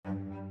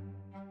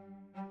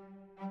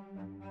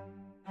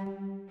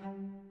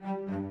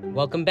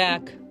Welcome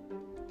back.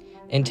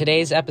 In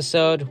today's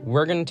episode,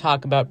 we're going to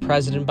talk about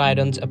President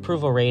Biden's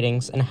approval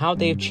ratings and how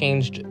they've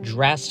changed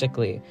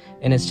drastically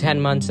in his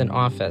 10 months in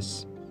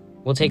office.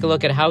 We'll take a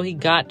look at how he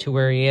got to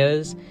where he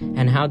is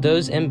and how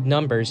those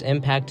numbers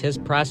impact his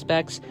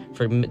prospects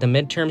for the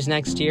midterms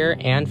next year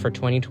and for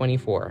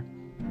 2024.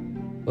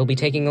 We'll be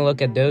taking a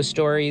look at those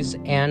stories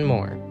and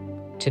more.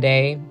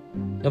 Today,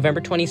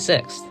 November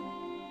 26th,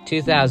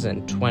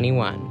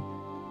 2021.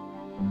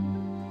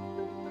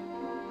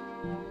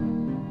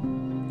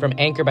 From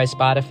Anchor by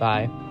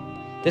Spotify,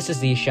 this is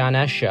the Ishaan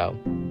S Show,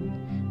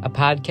 a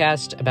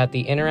podcast about the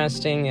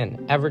interesting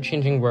and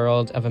ever-changing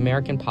world of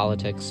American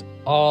politics,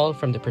 all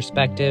from the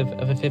perspective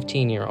of a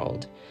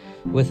 15-year-old.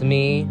 With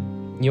me,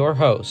 your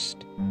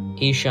host,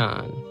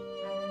 Ishaan.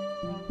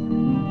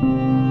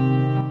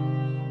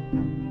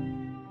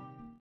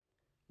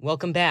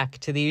 Welcome back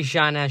to the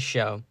Ishaan S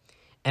Show,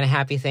 and a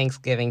happy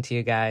Thanksgiving to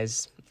you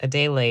guys. A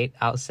day late,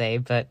 I'll say,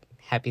 but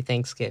happy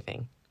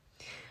Thanksgiving.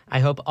 I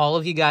hope all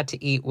of you got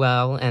to eat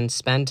well and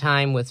spend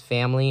time with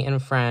family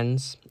and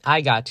friends.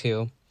 I got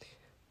to.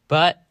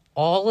 But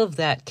all of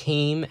that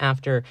came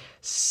after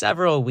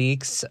several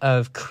weeks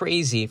of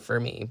crazy for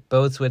me,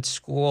 both with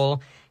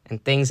school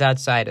and things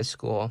outside of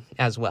school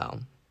as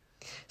well.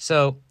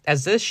 So,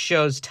 as this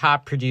show's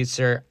top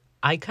producer,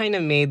 I kind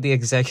of made the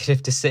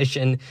executive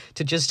decision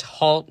to just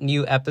halt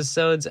new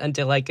episodes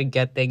until I could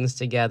get things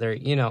together.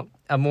 You know,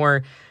 a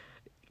more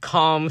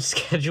calm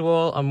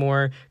schedule, a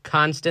more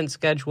constant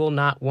schedule,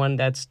 not one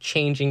that's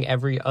changing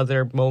every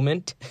other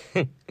moment.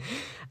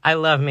 I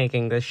love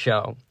making this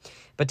show.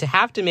 But to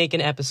have to make an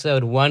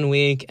episode one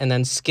week and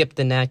then skip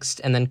the next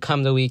and then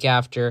come the week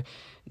after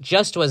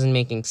just wasn't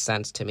making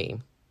sense to me.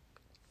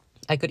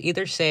 I could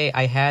either say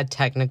I had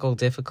technical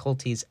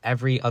difficulties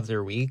every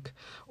other week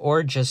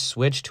or just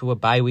switch to a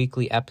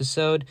bi-weekly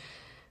episode,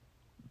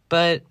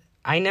 but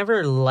I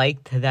never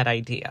liked that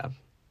idea.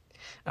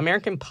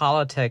 American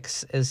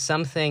politics is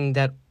something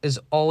that is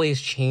always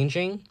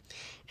changing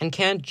and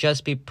can't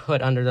just be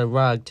put under the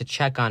rug to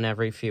check on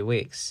every few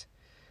weeks.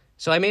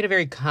 So I made a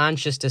very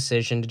conscious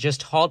decision to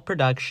just halt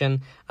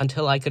production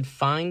until I could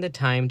find the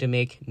time to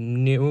make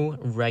new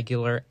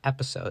regular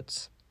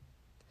episodes.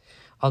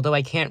 Although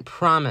I can't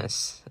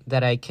promise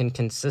that I can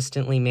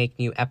consistently make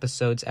new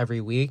episodes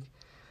every week,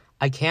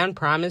 I can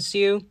promise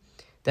you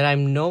that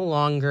I'm no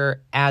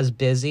longer as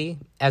busy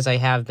as I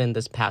have been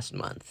this past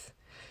month.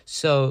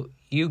 So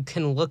you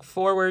can look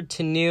forward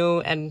to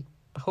new and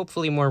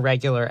hopefully more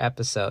regular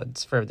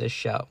episodes for this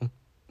show.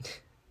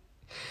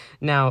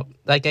 Now,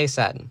 like I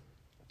said,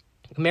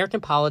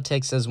 American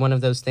politics is one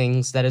of those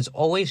things that is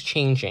always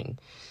changing.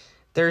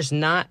 There's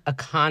not a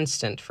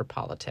constant for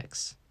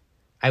politics.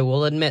 I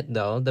will admit,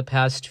 though, the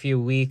past few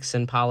weeks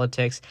in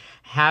politics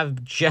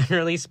have,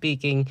 generally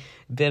speaking,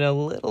 been a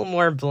little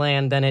more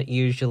bland than it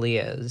usually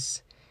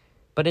is.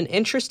 But an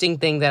interesting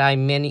thing that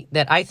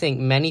I think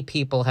many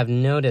people have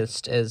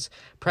noticed is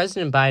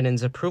President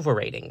Biden's approval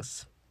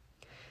ratings.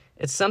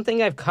 It's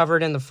something I've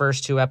covered in the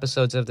first two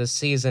episodes of this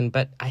season,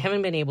 but I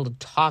haven't been able to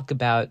talk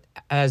about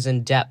as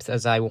in depth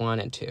as I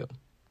wanted to.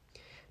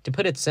 To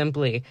put it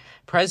simply,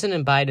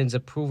 President Biden's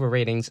approval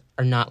ratings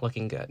are not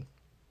looking good.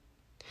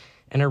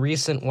 In a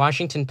recent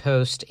Washington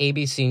Post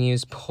ABC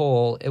News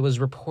poll, it was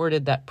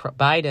reported that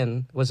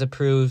Biden was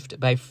approved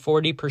by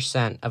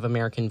 40% of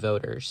American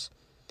voters.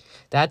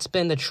 That's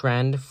been the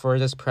trend for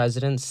this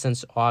president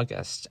since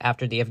August,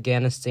 after the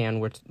Afghanistan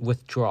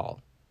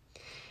withdrawal.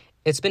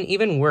 It's been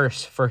even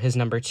worse for his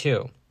number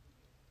two.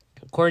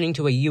 According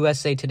to a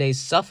USA Today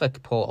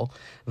Suffolk poll,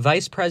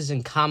 Vice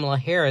President Kamala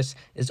Harris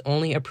is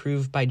only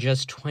approved by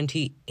just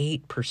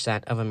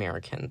 28% of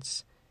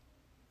Americans.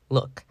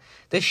 Look,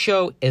 this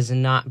show is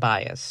not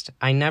biased.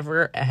 I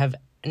never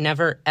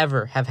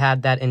ever have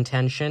had that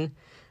intention,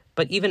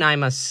 but even I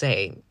must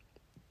say,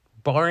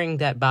 barring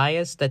that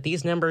bias, that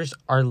these numbers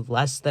are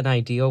less than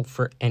ideal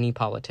for any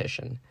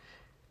politician.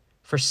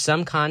 For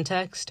some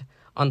context,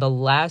 on the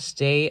last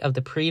day of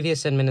the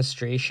previous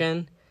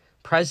administration,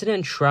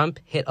 President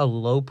Trump hit a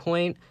low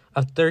point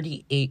of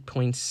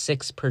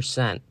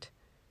 38.6%.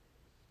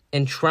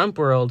 In Trump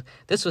world,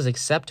 this was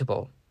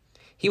acceptable.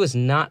 He was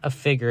not a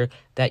figure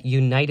that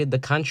united the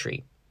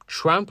country.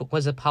 Trump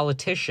was a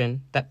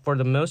politician that, for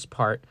the most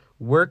part,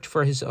 worked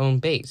for his own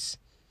base.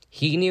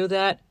 He knew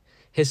that.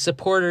 His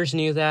supporters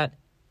knew that.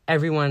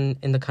 Everyone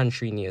in the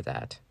country knew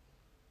that.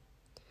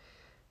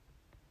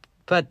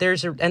 But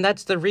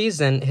that's the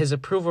reason his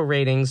approval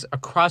ratings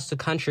across the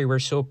country were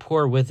so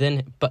poor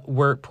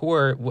were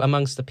poor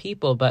amongst the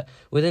people, but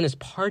within his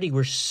party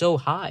were so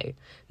high,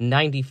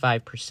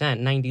 95%,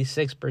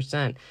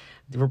 96%.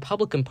 The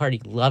Republican Party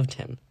loved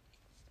him,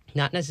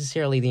 not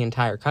necessarily the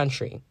entire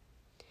country.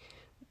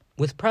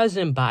 With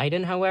President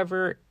Biden,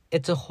 however,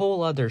 it's a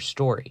whole other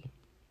story.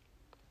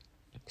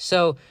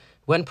 So,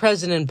 when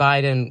President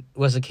Biden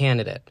was a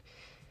candidate,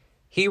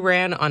 he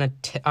ran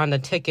on the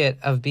ticket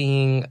of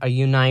being a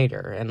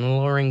uniter and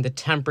lowering the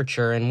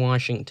temperature in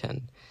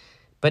Washington.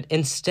 But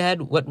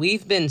instead, what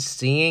we've been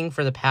seeing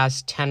for the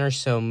past 10 or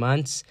so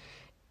months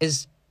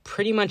is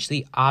pretty much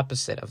the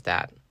opposite of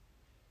that.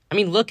 I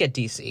mean, look at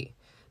D.C.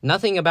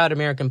 Nothing about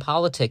American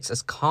politics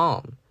is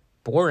calm.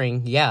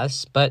 Boring,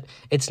 yes, but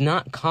it's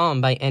not calm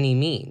by any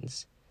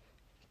means.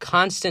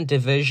 Constant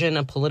division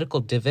and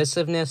political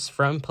divisiveness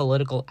from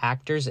political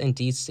actors in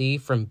D.C.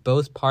 from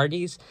both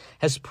parties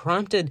has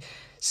prompted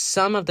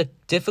some of the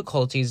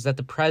difficulties that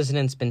the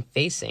president's been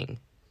facing.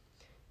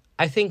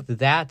 I think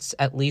that's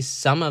at least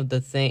some of the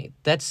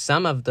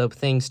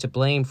things to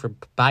blame for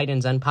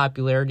Biden's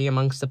unpopularity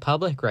amongst the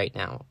public right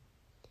now.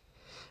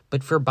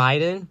 But for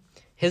Biden,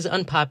 his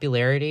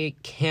unpopularity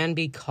can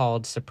be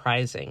called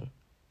surprising.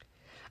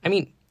 I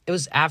mean, it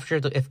was after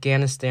the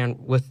Afghanistan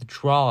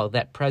withdrawal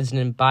that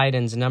President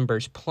Biden's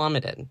numbers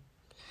plummeted.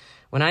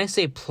 When I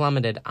say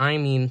plummeted, I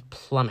mean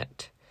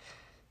plummet.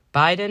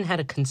 Biden had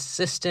a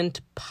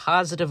consistent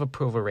positive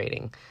approval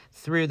rating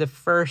through the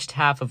first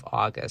half of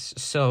August.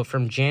 So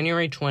from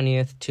January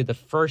 20th to the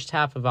first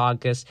half of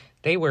August,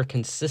 they were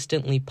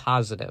consistently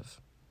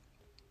positive.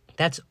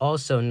 That's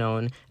also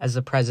known as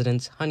the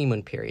president's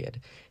honeymoon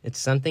period. It's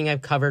something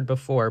I've covered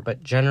before,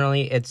 but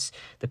generally it's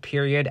the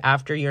period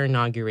after your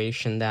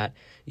inauguration that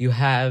you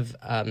have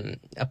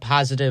a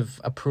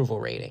positive approval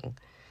rating.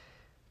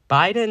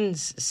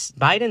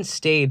 Biden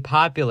stayed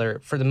popular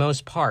for the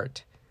most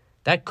part.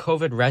 That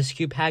COVID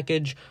rescue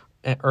package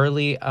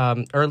early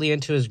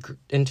into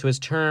his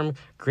term,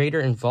 greater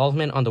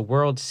involvement on the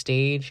world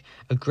stage,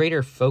 a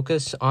greater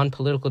focus on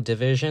political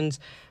divisions,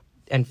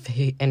 and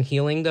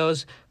healing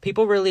those,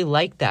 people really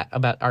liked that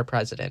about our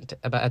president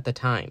at the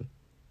time.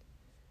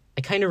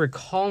 I kind of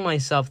recall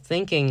myself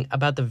thinking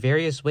about the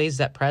various ways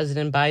that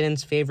President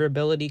Biden's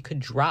favorability could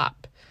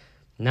drop,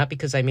 not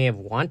because I may have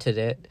wanted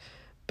it,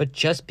 but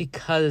just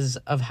because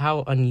of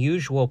how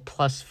unusual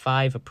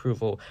 +5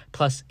 approval,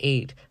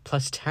 +8,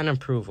 +10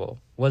 approval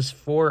was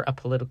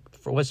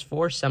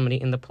for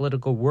somebody in the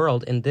political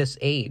world in this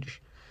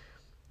age.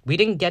 We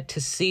didn't get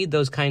to see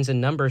those kinds of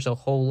numbers a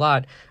whole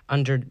lot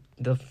under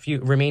the few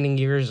remaining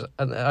years,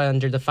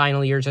 under the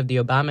final years of the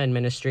Obama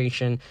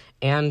administration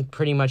and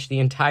pretty much the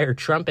entire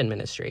Trump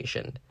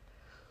administration.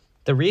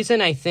 The reason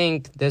I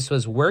think this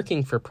was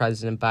working for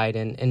President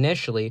Biden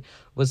initially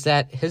was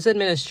that his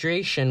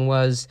administration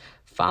was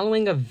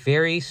following a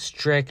very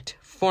strict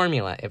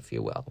formula, if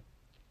you will.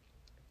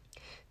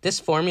 This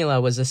formula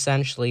was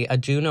essentially a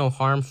do no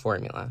harm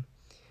formula.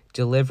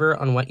 Deliver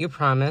on what you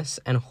promise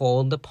and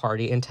hold the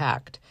party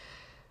intact.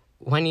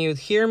 When you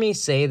hear me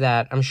say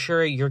that, I'm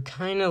sure you're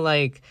kind of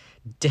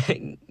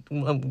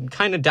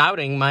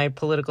doubting my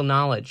political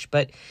knowledge,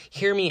 but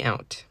hear me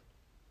out.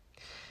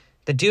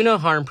 The do no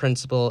harm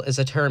principle is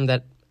a term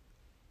that,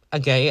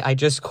 okay, I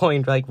just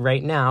coined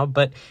right now,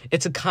 but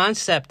it's a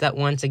concept that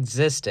once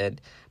existed,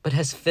 but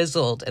has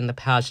fizzled in the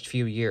past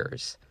few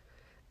years.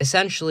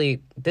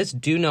 Essentially, this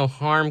do no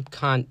harm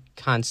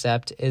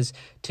concept is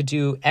to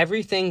do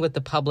everything with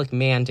the public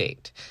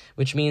mandate,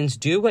 which means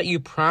do what you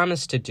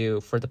promise to do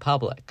for the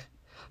public.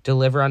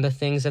 Deliver on the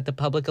things that the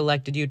public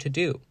elected you to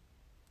do.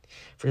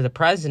 For the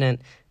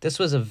president, there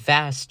was a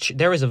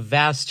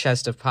vast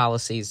chest of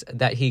policies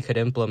that he could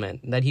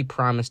implement, that he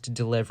promised to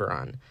deliver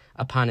on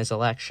upon his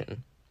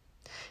election.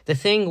 The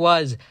thing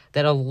was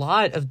that a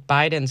lot of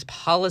Biden's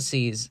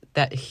policies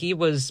that he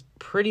was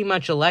pretty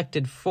much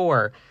elected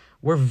for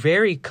were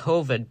very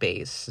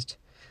COVID-based.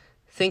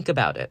 Think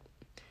about it.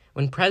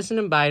 When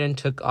President Biden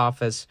took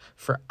office,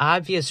 for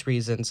obvious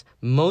reasons,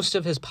 most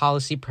of his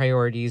policy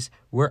priorities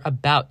were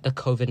about the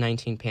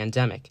COVID-19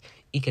 pandemic,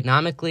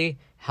 economically,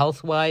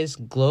 health-wise,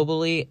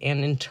 globally,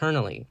 and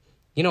internally.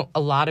 A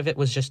lot of it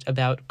was just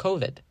about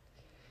COVID.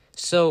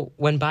 So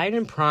when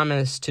Biden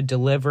promised to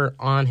deliver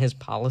on his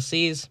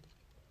policies,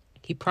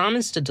 he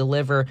promised to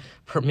deliver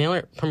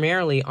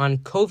primarily on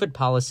COVID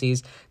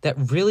policies that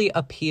really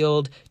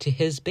appealed to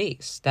his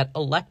base, that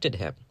elected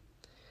him.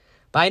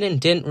 Biden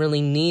didn't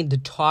really need to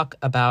talk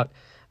about,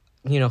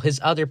 his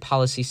other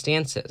policy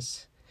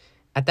stances.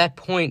 At that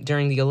point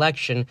during the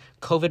election,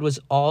 COVID was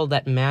all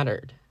that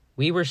mattered.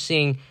 We were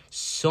seeing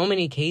so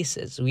many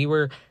cases. We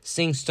were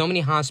seeing so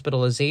many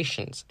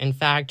hospitalizations. In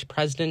fact,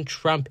 President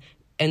Trump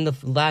in the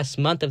last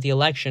month of the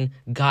election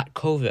got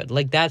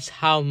COVID. That's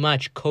how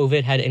much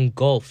COVID had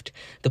engulfed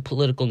the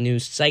political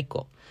news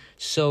cycle.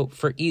 So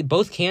for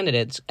both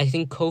candidates, I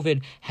think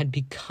COVID had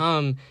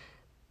become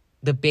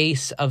the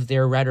base of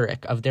their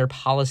rhetoric, of their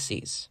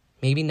policies.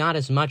 Maybe not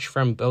as much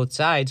from both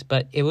sides,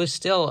 but it was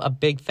still a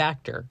big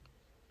factor.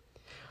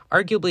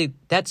 Arguably,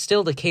 that's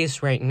still the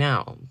case right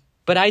now.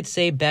 But I'd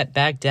say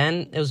back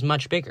then, it was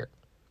much bigger.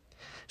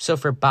 So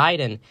for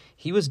Biden,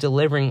 he was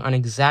delivering on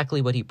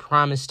exactly what he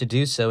promised to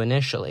do so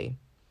initially.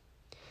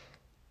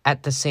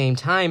 At the same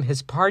time,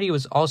 his party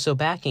was also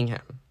backing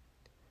him.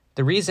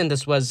 The reason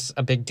this was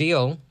a big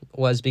deal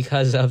was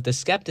because of the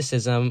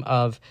skepticism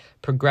of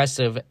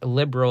progressive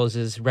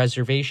liberals'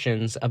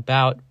 reservations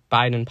about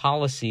Biden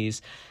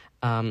policies,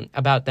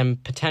 about them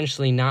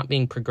potentially not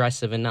being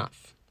progressive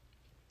enough.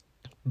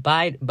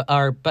 But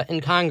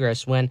in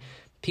Congress, when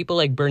people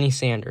like Bernie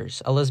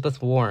Sanders,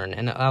 Elizabeth Warren,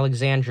 and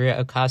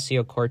Alexandria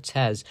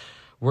Ocasio-Cortez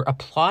were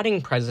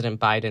applauding President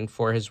Biden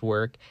for his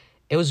work,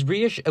 It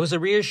was a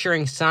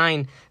reassuring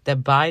sign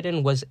that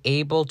Biden was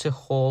able to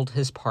hold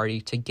his party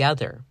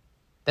together.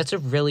 That's a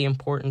really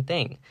important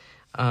thing,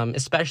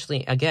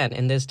 especially, again,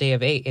 in this day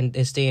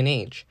and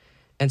age,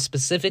 and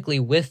specifically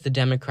with the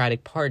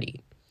Democratic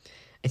Party.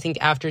 I think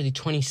after the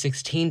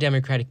 2016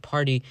 Democratic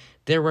Party,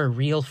 there were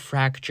real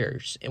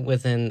fractures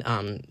within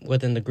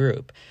the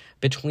group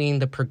between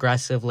the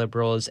progressive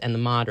liberals and the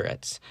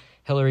moderates.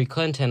 Hillary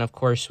Clinton, of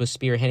course, was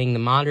spearheading the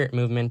moderate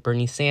movement.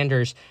 Bernie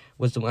Sanders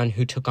was the one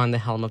who took on the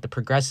helm of the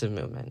progressive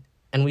movement.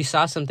 And we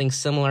saw something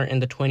similar in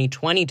the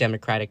 2020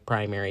 Democratic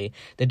primary,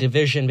 the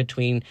division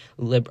between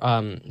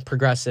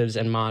progressives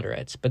and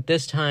moderates. But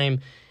this time,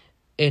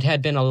 it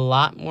had been a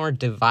lot more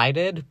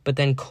divided, but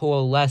then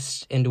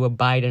coalesced into a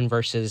Biden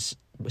versus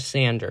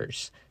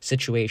Sanders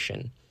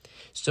situation.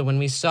 So when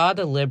we saw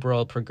the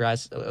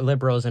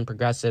liberals and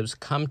progressives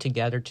come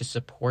together to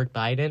support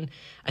Biden,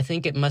 I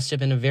think it must have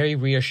been a very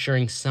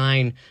reassuring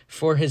sign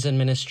for his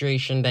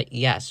administration that,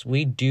 yes,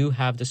 we do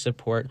have the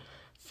support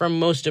from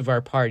most of our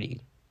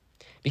party.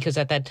 Because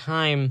at that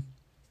time,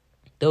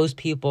 those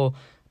people,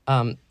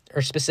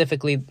 or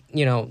specifically,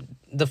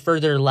 the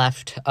further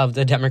left of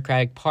the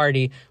Democratic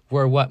Party,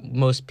 were what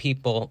most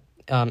people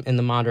in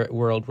the moderate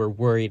world were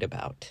worried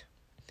about.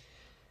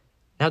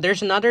 Now,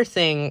 there's another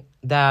thing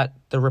that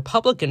the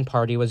Republican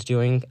Party was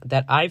doing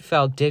that I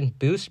felt didn't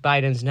boost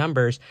Biden's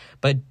numbers,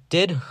 but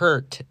did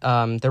hurt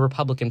the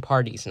Republican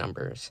Party's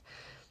numbers.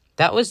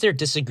 That was their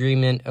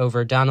disagreement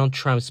over Donald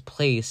Trump's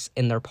place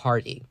in their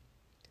party.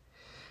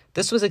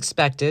 This was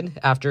expected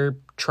after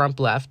Trump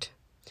left.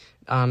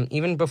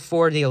 Even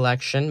before the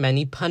election,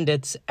 many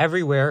pundits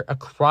everywhere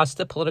across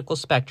the political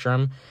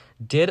spectrum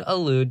did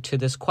allude to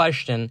this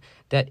question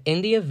that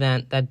in the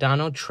event that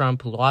Donald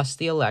Trump lost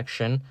the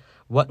election,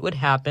 what would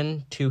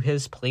happen to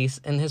his place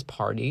in his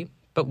party,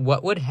 but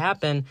what would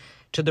happen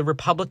to the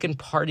Republican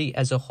Party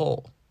as a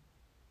whole?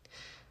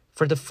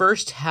 For the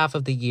first half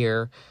of the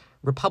year,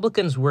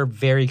 Republicans were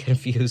very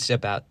confused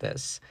about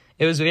this.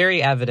 It was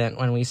very evident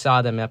when we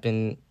saw them up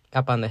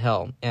on the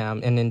Hill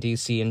and in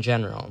D.C. in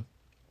general.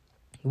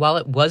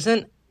 While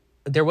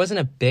there wasn't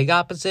a big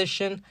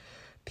opposition,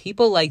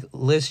 people like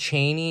Liz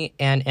Cheney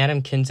and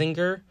Adam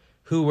Kinzinger,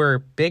 who were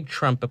big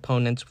Trump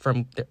opponents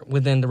from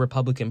within the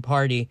Republican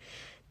Party,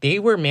 they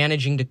were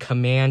managing to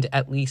command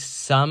at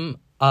least some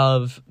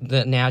of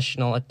the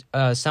national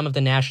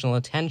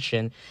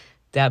attention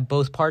that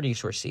both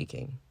parties were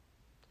seeking.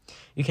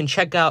 You can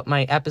check out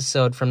my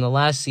episode from the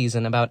last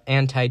season about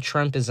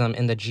anti-Trumpism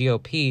in the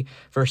GOP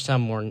for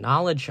some more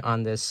knowledge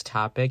on this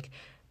topic.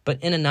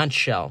 But in a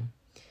nutshell,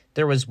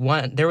 there was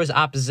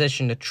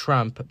opposition to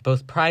Trump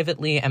both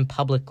privately and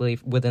publicly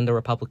within the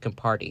Republican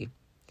Party.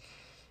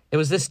 It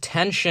was this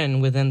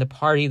tension within the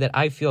party that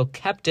I feel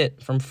kept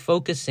it from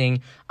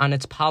focusing on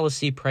its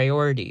policy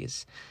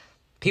priorities.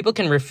 People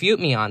can refute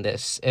me on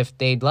this if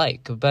they'd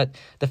like, but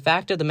the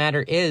fact of the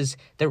matter is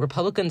that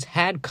Republicans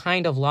had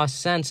kind of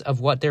lost sense of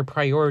what their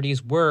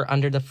priorities were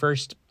under the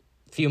first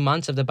few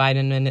months of the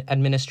Biden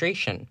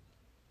administration.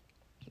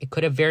 It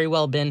could have very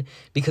well been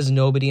because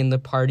nobody in the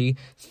party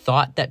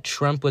thought that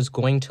Trump was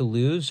going to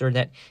lose, or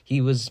that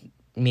he was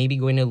maybe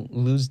going to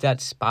lose that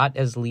spot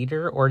as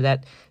leader, or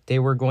that they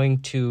were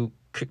going to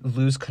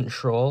lose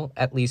control,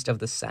 at least of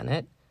the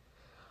Senate,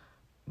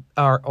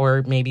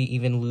 or maybe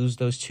even lose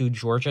those 2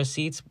 Georgia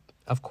seats,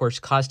 of course,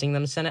 costing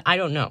them Senate. I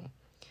don't know.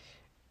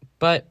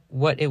 But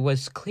what it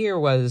was clear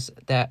was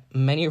that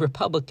many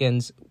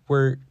Republicans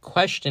were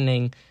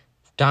questioning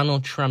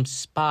Donald Trump's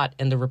spot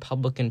in the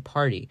Republican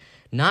Party,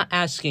 not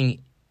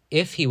asking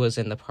if he was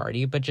in the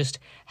party, but just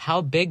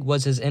how big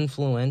was his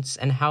influence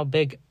and how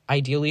big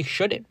ideally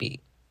should it be.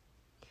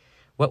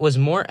 What was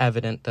more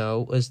evident,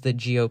 though, was the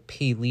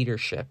GOP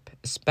leadership,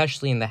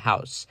 especially in the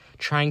House,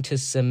 trying to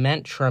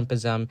cement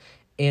Trumpism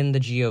in the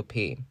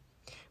GOP.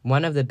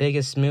 One of the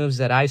biggest moves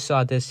that I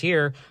saw this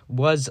year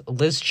was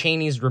Liz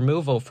Cheney's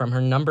removal from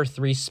her number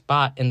 3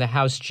 spot in the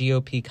House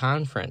GOP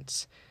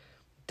conference.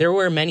 There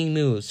were many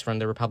moves from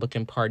the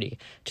Republican Party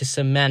to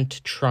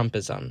cement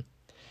Trumpism.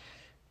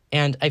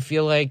 And I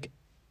feel like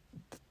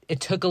it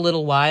took a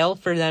little while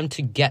for them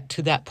to get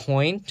to that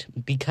point,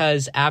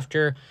 because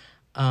after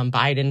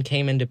Biden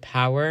came into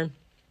power,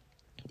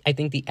 I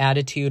think the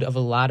attitude of a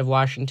lot of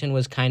Washington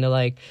was kind of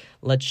like,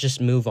 let's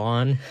just move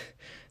on.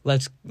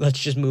 Let's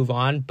just move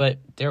on. But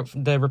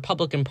the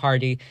Republican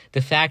Party,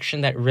 the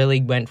faction that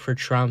really went for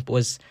Trump,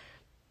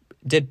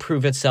 did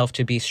prove itself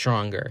to be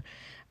stronger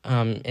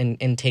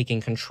in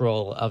taking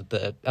control of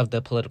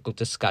the political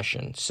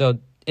discussion. So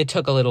it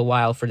took a little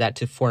while for that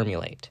to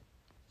formulate.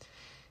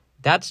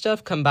 That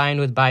stuff, combined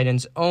with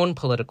Biden's own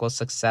political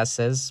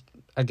successes,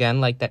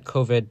 again, like that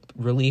COVID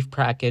relief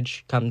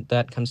package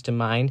that comes to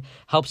mind,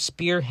 helped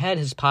spearhead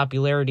his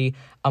popularity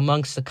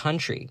amongst the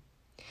country.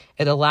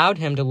 It allowed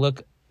him to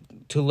look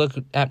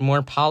at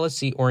more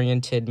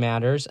policy-oriented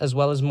matters, as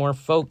well as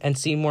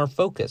seem more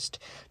focused.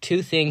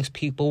 2 things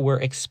people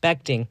were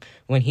expecting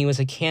when he was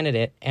a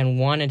candidate and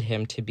wanted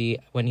him to be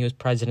when he was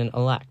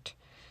president-elect.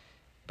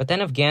 But then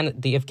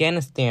the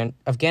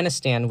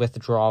Afghanistan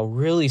withdrawal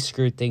really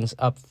screwed things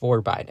up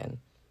for Biden.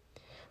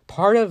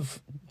 part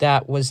of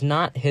that was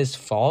not his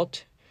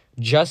fault.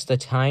 Just the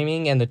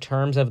timing and the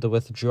terms of the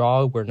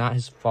withdrawal were not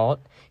his fault.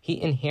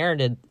 He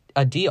inherited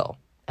a deal,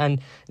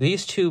 and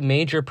these two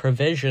major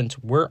provisions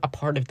were a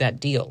part of that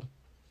deal.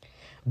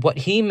 What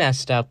he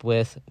messed up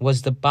with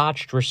was the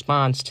botched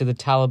response to the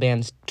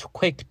Taliban's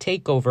quick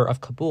takeover of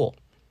Kabul.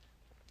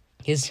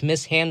 His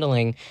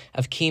mishandling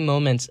of key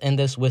moments in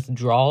this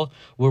withdrawal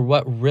were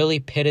what really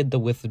pitted the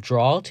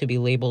withdrawal to be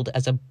labeled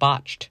as a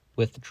botched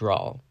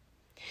withdrawal.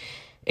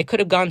 It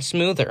could have gone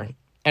smoother,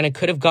 and it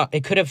could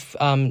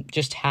have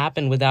just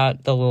happened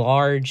without the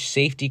large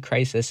safety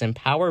crisis and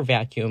power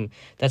vacuum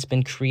that's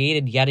been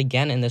created yet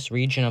again in this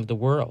region of the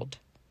world.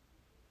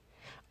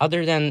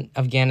 Other than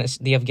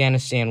the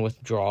Afghanistan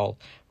withdrawal,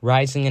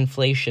 rising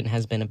inflation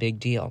has been a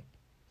big deal.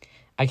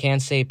 I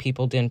can't say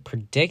people didn't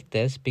predict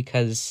this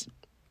because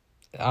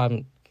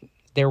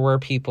there were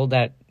people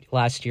that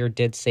last year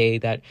did say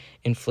that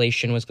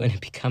inflation was going to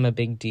become a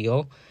big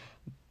deal.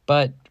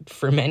 But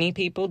for many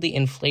people, the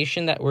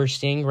inflation that we're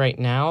seeing right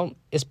now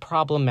is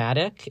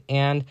problematic,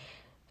 and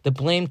the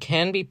blame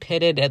can be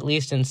pitted, at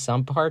least in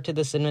some part, to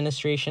this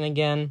administration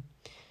again.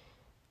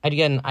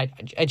 Again,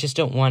 I just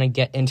don't want to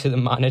get into the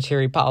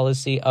monetary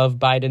policy of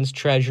Biden's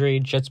Treasury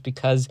just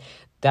because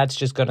that's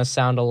just going to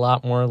sound a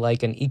lot more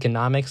like an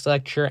economics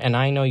lecture, and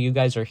I know you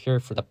guys are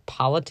here for the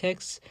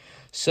politics.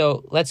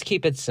 So let's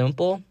keep it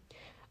simple.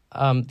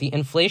 The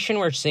inflation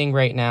we're seeing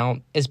right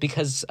now is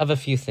because of a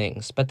few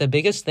things, but the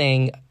biggest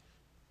thing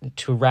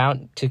to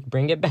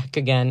bring it back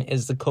again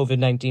is the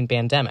COVID-19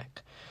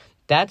 pandemic.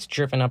 That's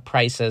driven up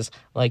prices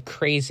like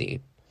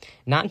crazy,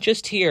 not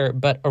just here,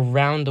 but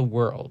around the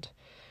world.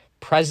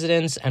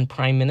 Presidents and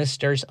prime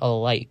ministers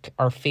alike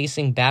are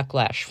facing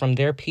backlash from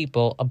their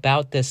people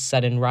about this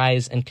sudden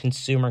rise in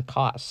consumer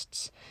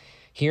costs.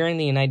 Here in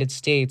the United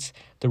States,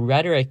 the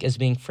rhetoric is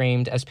being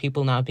framed as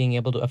people not being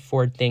able to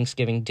afford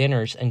Thanksgiving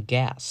dinners and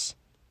gas.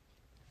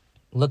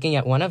 Looking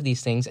at one of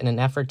these things in an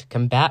effort to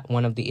combat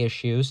one of the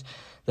issues,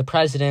 the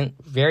president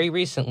very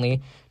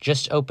recently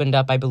just opened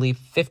up, I believe,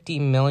 50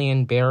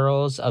 million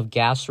barrels of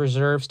gas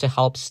reserves to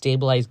help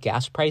stabilize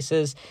gas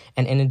prices.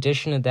 And in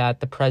addition to that,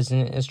 the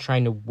president is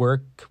trying to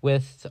work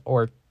with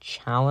or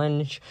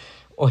challenge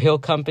oil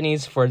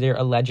companies for their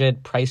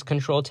alleged price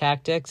control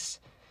tactics.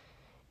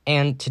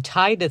 And to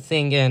tie the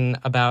thing in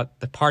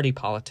about the party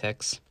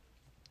politics,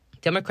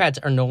 Democrats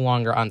are no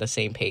longer on the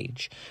same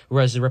page,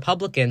 whereas the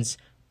Republicans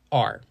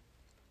are.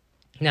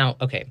 Now,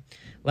 okay,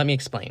 let me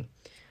explain.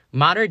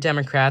 Moderate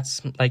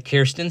Democrats like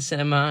Kyrsten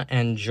Sinema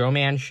and Joe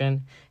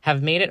Manchin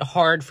have made it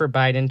hard for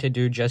Biden to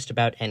do just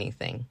about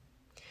anything.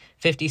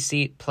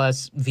 50-seat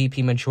plus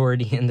VP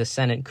majority in the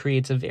Senate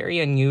creates a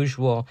very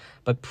unusual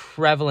but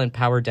prevalent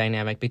power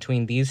dynamic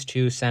between these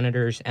two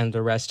senators and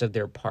the rest of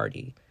their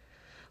party.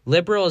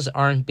 Liberals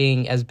aren't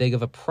being as big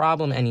of a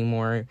problem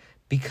anymore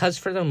because,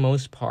 for the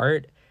most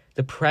part,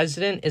 the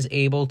president is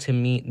able to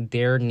meet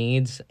their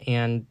needs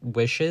and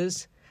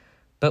wishes.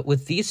 But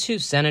with these two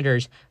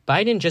senators,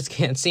 Biden just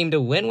can't seem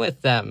to win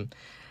with them.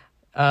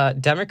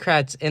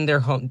 Democrats in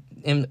their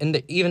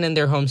even in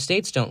their home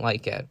states don't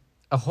like it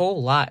a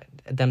whole lot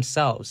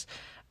themselves.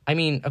 I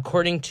mean,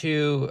 according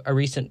to a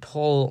recent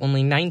poll,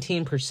 only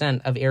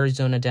 19% of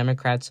Arizona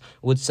Democrats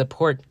would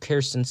support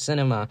Kyrsten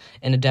Sinema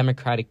in a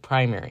Democratic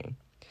primary.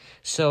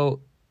 So,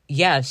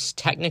 yes,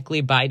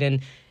 technically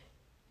Biden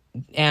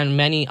and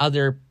many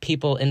other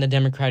people in the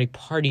Democratic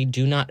Party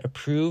do not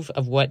approve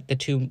of what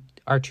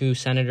our two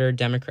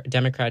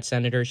Democrat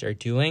senators are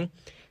doing.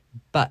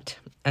 But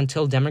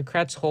until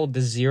Democrats hold the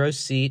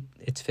 0-seat,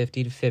 it's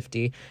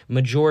 50-50,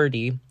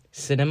 majority,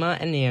 Sinema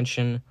and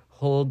Manchin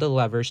hold the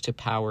levers to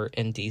power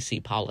in D.C.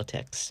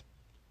 politics.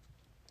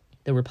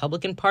 The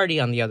Republican Party,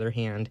 on the other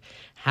hand,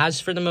 has,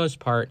 for the most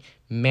part,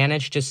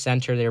 managed to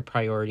center their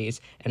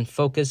priorities and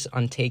focus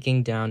on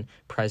taking down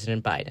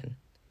President Biden.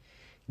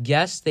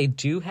 Yes, they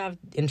do have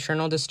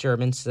internal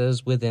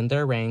disturbances within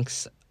their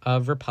ranks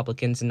of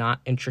Republicans not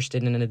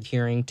interested in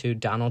adhering to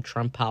Donald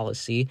Trump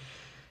policy.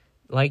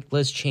 Like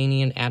Liz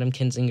Cheney and Adam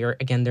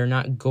Kinzinger, again, they're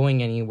not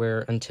going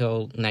anywhere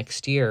until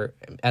next year,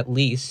 at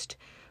least.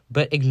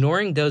 But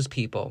ignoring those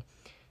people,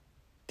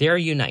 they're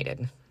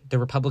united. The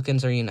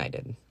Republicans are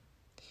united.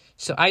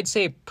 So I'd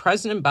say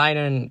President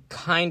Biden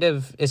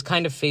is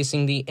kind of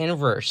facing the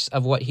inverse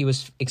of what he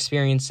was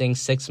experiencing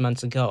 6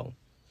 months ago.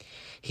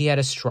 He had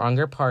a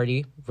stronger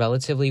party,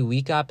 relatively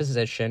weak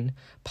opposition,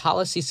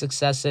 policy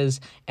successes,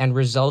 and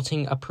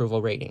resulting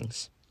approval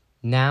ratings.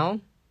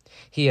 Now,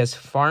 he has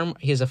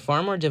a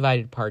far more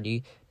divided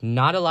party,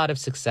 not a lot of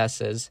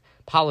successes,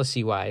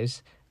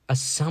 policy-wise, a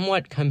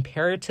somewhat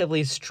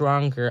comparatively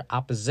stronger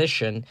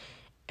opposition,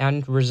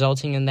 and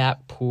resulting in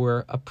that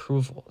poor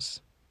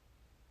approvals.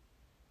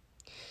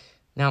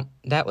 Now,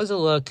 that was a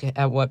look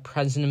at what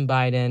President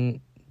Biden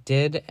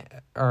did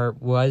or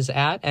was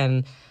at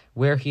and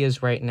where he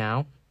is right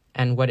now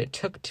and what it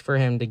took for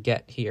him to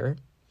get here.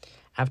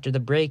 After the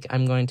break,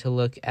 I'm going to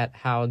look at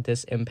how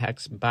this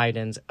impacts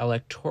Biden's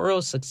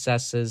electoral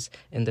successes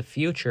in the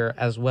future,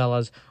 as well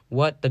as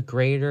what the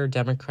greater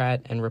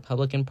Democrat and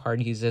Republican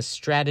parties'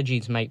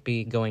 strategies might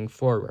be going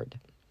forward.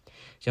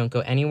 Don't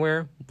go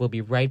anywhere. We'll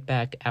be right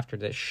back after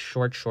this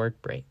short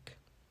break.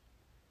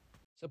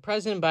 So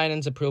President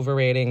Biden's approval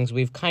ratings,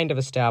 we've kind of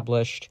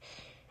established,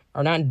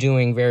 are not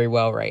doing very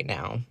well right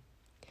now.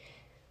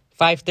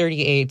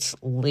 538's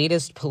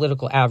latest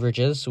political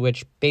averages,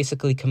 which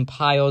basically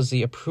compiles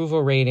the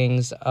approval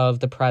ratings of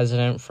the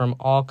president from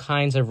all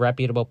kinds of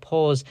reputable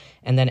polls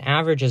and then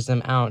averages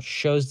them out,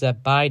 shows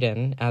that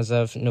Biden, as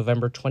of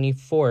November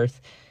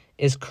 24th,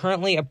 is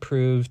currently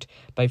approved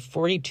by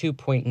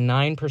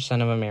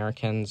 42.9% of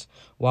Americans,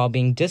 while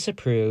being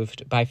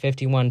disapproved by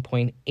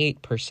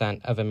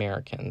 51.8% of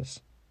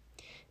Americans.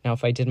 Now,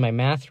 if I did my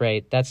math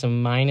right, that's a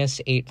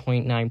minus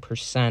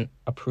 8.9%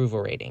 approval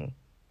rating.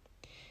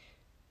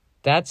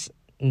 That's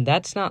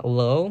not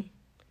low,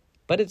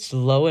 but it's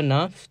low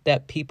enough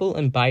that people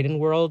in Biden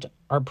world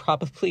are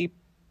probably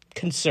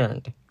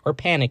concerned or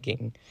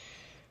panicking.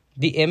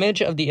 The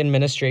image of the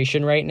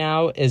administration right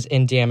now is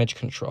in damage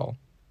control.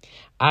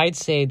 I'd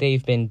say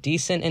they've been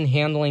decent in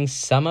handling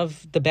some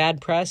of the bad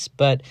press,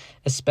 but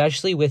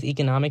especially with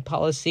economic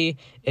policy,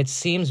 it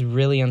seems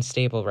really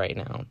unstable right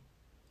now.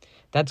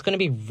 That's going to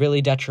be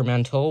really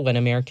detrimental when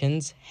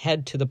Americans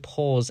head to the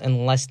polls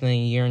in less than a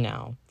year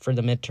now for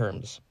the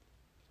midterms.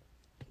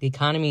 The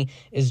economy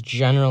is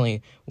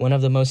generally one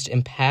of the most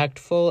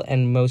impactful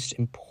and most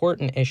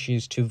important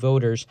issues to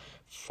voters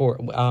for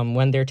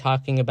when they're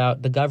talking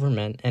about the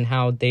government and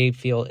how they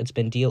feel it's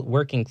been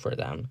working for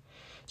them.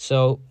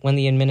 So when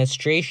the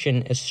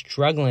administration is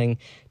struggling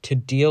to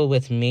deal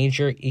with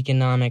major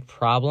economic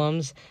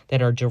problems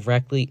that are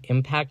directly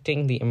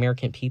impacting the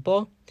American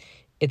people,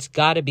 it's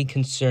got to be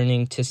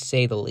concerning, to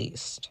say the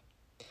least.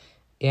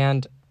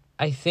 And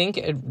I think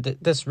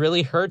this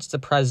really hurts the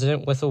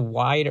president with a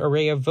wide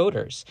array of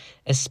voters,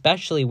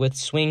 especially with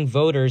swing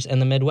voters in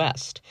the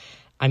Midwest.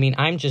 I mean,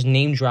 I'm just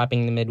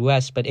name-dropping the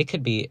Midwest, but it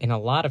could be in a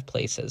lot of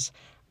places.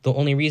 The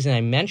only reason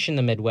I mention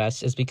the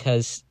Midwest is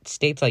because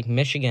states like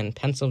Michigan,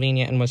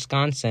 Pennsylvania, and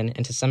Wisconsin,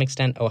 and to some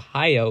extent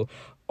Ohio,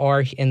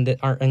 are in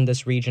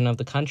this region of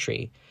the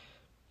country.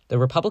 The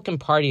Republican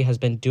Party has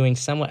been doing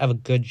somewhat of a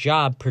good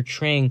job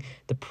portraying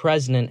the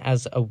president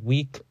as a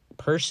weak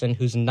person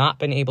who's not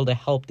been able to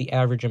help the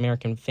average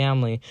American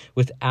family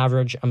with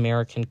average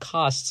American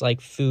costs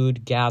like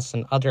food, gas,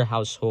 and other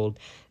household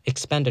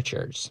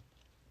expenditures.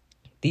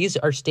 These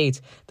are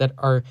states that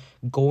are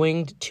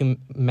going to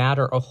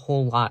matter a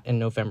whole lot in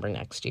November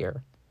next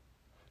year.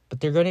 But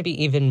they're going to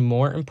be even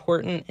more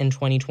important in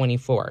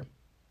 2024.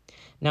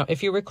 Now,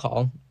 if you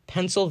recall,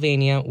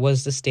 Pennsylvania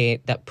was the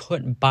state that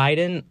put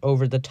Biden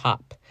over the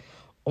top,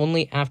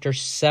 only after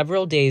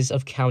several days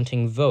of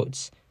counting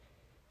votes.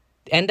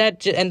 And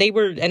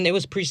it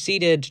was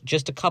preceded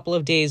just a couple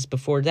of days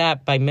before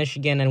that by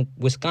Michigan and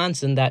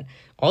Wisconsin that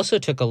also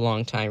took a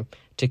long time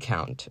to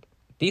count.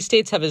 These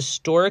states have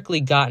historically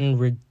gotten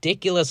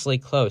ridiculously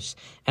close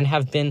and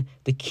have been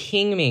the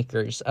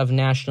kingmakers of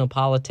national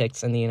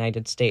politics in the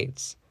United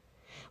States.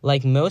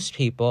 Like most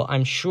people,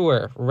 I'm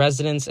sure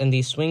residents in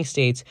these swing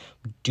states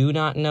do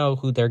not know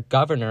who their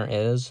governor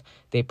is.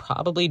 They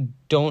probably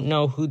don't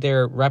know who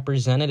their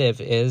representative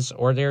is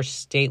or their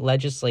state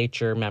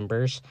legislature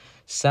members.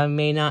 Some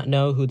may not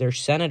know who their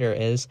senator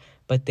is,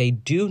 but they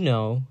do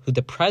know who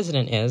the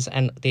president is,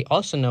 and they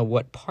also know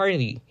what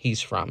party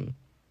he's from.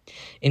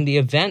 In the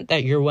event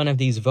that you're one of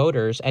these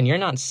voters and you're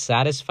not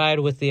satisfied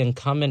with the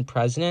incumbent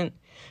president,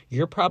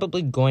 you're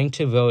probably going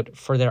to vote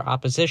for their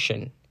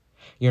opposition.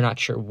 You're not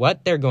sure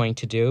what they're going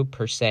to do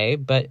per se,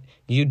 but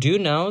you do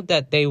know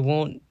that they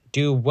won't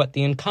do what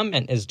the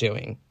incumbent is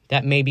doing.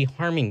 That may be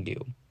harming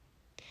you.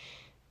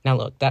 Now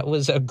look, that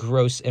was a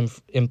gross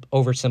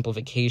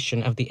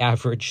oversimplification of the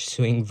average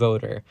swing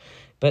voter,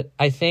 but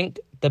I think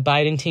the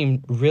Biden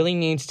team really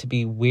needs to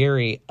be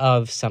wary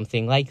of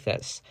something like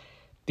this,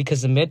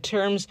 because the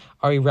midterms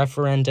are a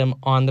referendum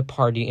on the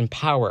party in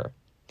power.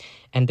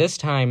 And this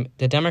time,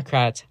 the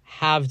Democrats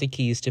have the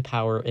keys to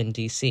power in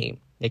D.C.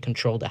 They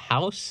control the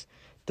House,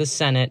 the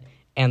Senate,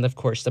 and of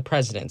course the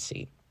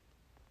presidency.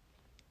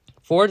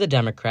 For the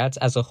Democrats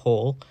as a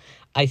whole,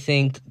 I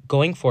think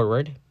going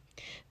forward,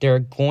 they're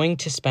going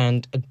to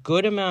spend a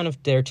good amount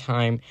of their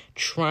time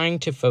trying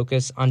to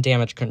focus on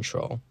damage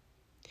control.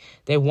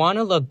 They want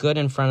to look good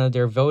in front of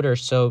their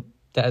voters so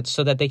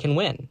that they can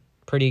win.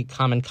 Pretty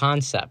common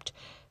concept.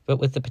 But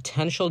with the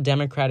potential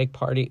Democratic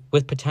Party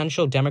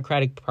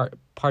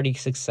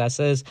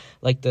successes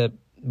like the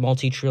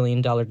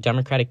multi-trillion-dollar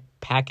Democratic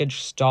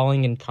package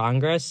stalling in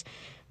Congress,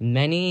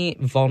 many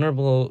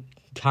vulnerable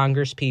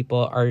Congress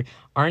people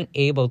aren't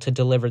able to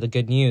deliver the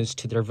good news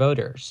to their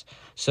voters.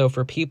 So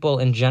for people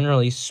in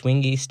generally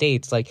swingy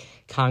states like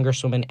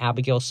Congresswoman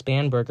Abigail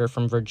Spanberger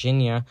from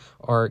Virginia,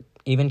 or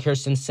even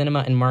Kyrsten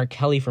Sinema and Mark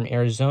Kelly from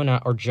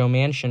Arizona, or Joe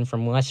Manchin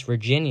from West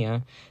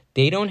Virginia,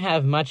 they don't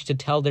have much to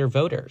tell their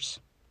voters.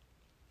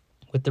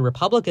 With the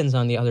Republicans,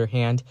 on the other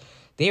hand,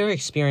 they are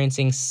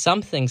experiencing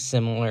something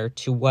similar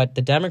to what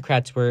the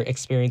Democrats were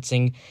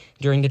experiencing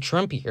during the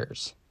Trump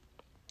years.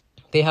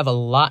 They have a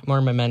lot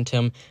more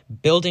momentum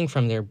building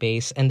from their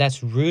base, and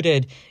that's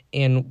rooted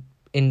in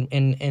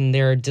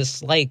their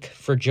dislike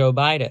for Joe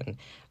Biden.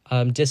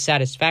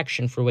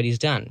 dissatisfaction for what he's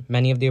done.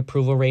 Many of the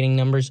approval rating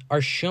numbers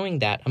are showing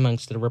that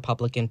amongst the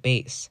Republican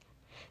base.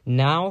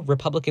 Now,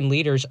 Republican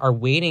leaders are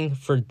waiting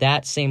for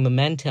that same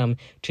momentum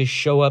to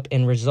show up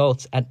in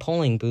results at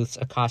polling booths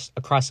across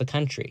the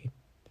country.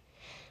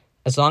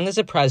 As long as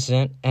the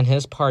president and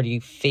his party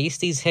face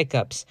these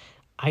hiccups,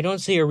 I don't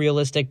see a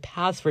realistic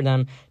path for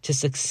them to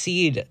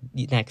succeed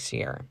next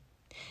year.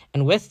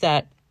 And with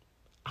that,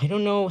 I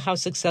don't know how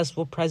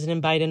successful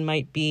President Biden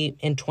might be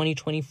in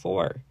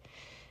 2024,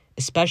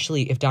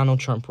 especially if Donald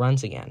Trump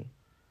runs again.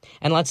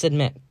 And let's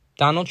admit,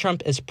 Donald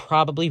Trump is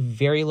probably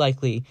very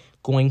likely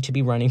going to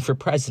be running for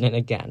president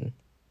again.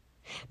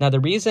 Now, the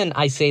reason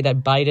I say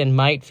that Biden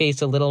might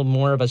face a little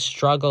more of a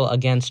struggle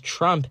against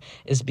Trump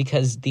is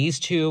because these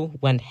two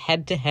went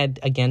head-to-head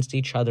against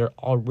each other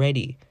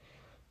already.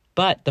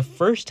 But the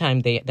first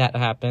time that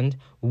happened,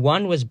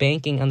 one was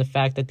banking on the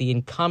fact that the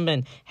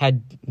incumbent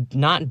had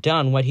not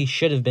done what he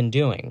should have been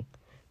doing.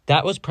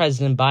 That was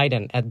President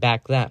Biden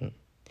back then.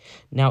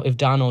 Now, if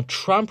Donald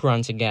Trump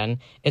runs again,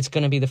 it's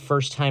going to be the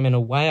first time in a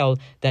while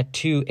that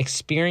two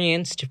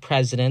experienced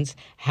presidents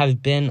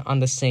have been on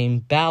the same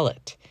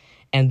ballot.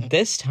 And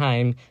this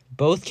time,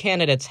 both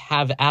candidates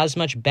have as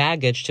much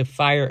baggage to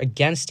fire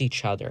against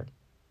each other.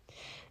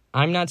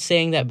 I'm not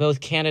saying that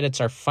both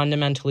candidates are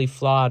fundamentally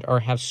flawed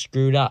or have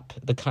screwed up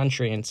the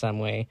country in some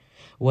way.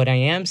 What I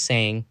am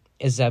saying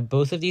is that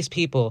both of these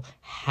people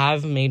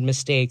have made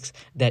mistakes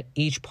that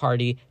each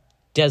party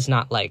does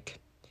not like.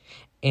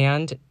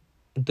 And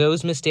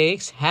those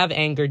mistakes have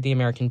angered the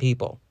American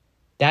people.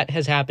 That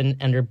has happened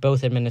under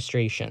both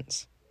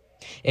administrations.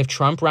 If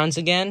Trump runs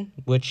again,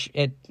 which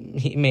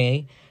he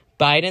may,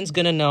 Biden's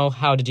going to know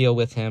how to deal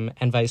with him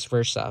and vice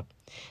versa.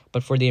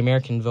 But for the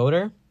American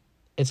voter,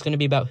 it's going to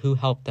be about who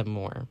helped them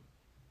more.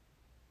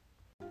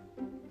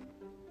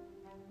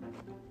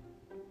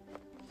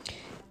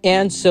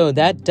 And so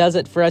that does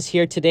it for us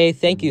here today.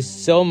 Thank you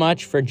so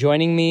much for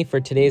joining me for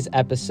today's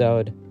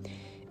episode.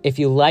 If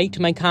you liked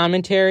my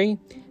commentary,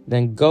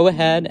 then go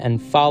ahead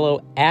and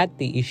follow at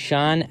the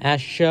Ishaan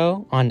S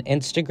Show on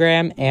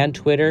Instagram and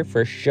Twitter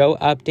for show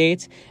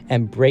updates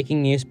and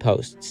breaking news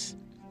posts.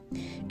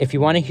 If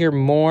you want to hear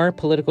more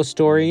political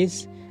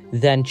stories,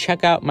 then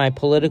check out my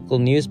political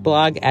news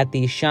blog at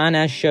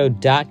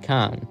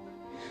theishaansshow.com.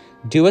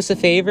 Do us a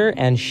favor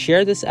and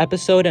share this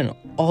episode and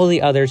all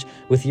the others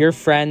with your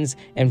friends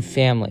and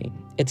family.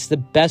 It's the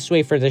best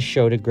way for this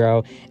show to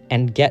grow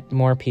and get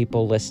more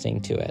people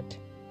listening to it.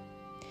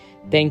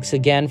 Thanks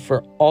again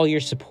for all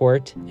your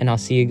support, and I'll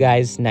see you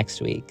guys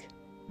next week.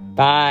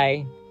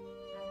 Bye.